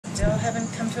still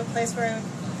haven't come to a place where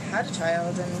I've had a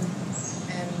child,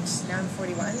 and now I'm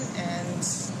 41, and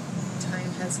time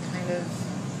has kind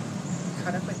of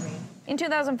caught up with me. In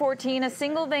 2014, a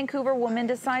single Vancouver woman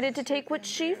decided to take what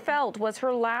she felt was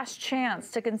her last chance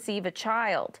to conceive a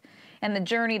child. And the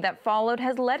journey that followed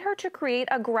has led her to create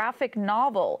a graphic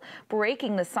novel,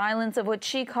 breaking the silence of what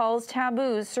she calls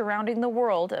taboos surrounding the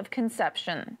world of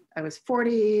conception. I was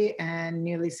 40 and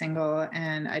newly single,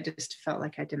 and I just felt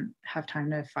like I didn't have time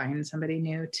to find somebody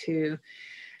new to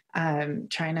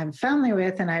try and have a family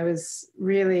with. And I was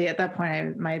really, at that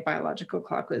point, my biological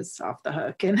clock was off the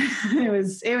hook, and it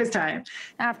was time.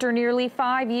 After nearly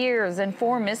 5 years and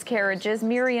 4 miscarriages,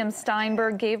 Miriam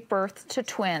Steinberg gave birth to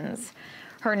twins.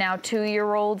 Her now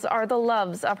 2-year-olds are the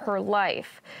loves of her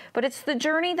life. But it's the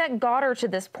journey that got her to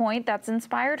this point that's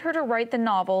inspired her to write the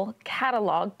novel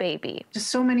Catalogue Baby. Just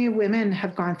so many women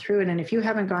have gone through it, and if you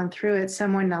haven't gone through it,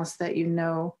 someone else that you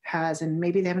know has, and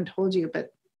maybe they haven't told you,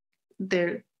 but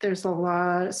there's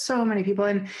so many people.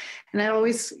 And I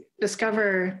always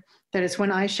discover that it's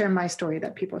when I share my story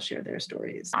that people share their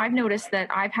stories. I've noticed that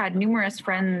I've had numerous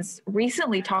friends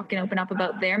recently talk and open up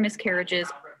about their miscarriages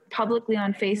publicly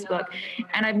on Facebook,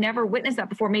 and I've never witnessed that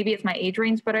before. Maybe it's my age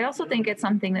range, but I also think it's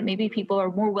something that maybe people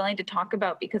are more willing to talk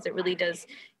about because it really does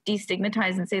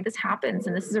destigmatize and say this happens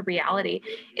and this is a reality.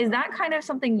 Is that kind of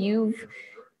something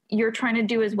you're trying to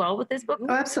do as well with this book?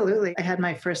 Oh, absolutely. I had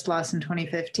my first loss in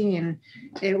 2015.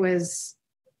 It was,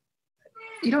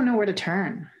 you don't know where to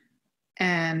turn.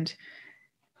 And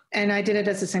I did it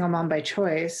as a single mom by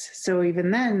choice. So even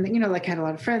then, I had a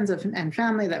lot of friends and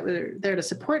family that were there to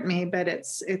support me, but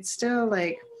it's still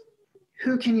like,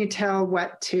 who can you tell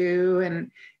what to?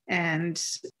 And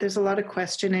there's a lot of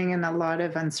questioning and a lot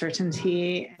of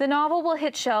uncertainty. The novel will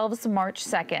hit shelves March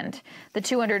 2nd. The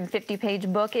 250-page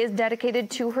book is dedicated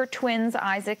to her twins,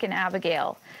 Isaac and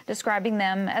Abigail, describing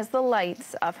them as the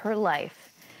lights of her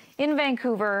life. In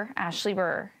Vancouver, Ashley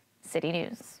Burr, City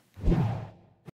News.